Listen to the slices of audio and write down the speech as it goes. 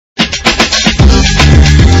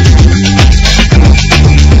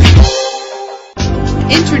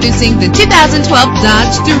Introducing the 2012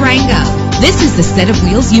 Dodge Durango. This is the set of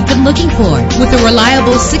wheels you've been looking for, with a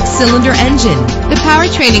reliable 6-cylinder engine. The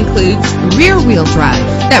powertrain includes rear-wheel drive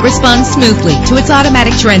that responds smoothly to its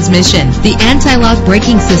automatic transmission. The anti-lock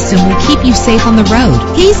braking system will keep you safe on the road.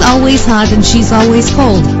 He's always hot and she's always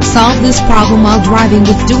cold. Solve this problem while driving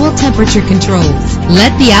with dual temperature controls.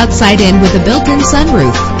 Let the outside in with a built-in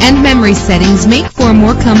sunroof, and memory settings make for a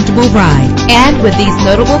more comfortable ride. And with these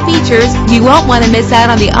notable features, you won't want to miss out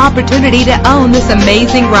on the opportunity to own this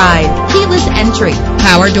amazing ride. Keyless entry,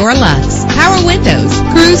 power door locks, power windows,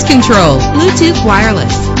 cruise control, Bluetooth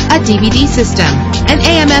wireless, a DVD system, an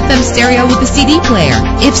AM/FM stereo with a CD player.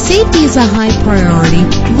 If safety is a high priority,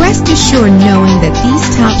 rest assured knowing that these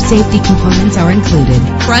top safety components are included.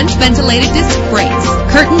 Front ventilated disc brakes,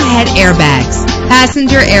 curtain head airbags,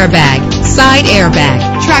 passenger airbag, side airbag,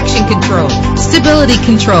 traction control, stability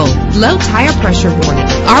control, low tire pressure warning.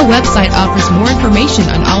 Our website offers more information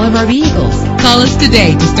on all of our vehicles. Call us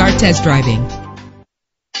today to start test driving.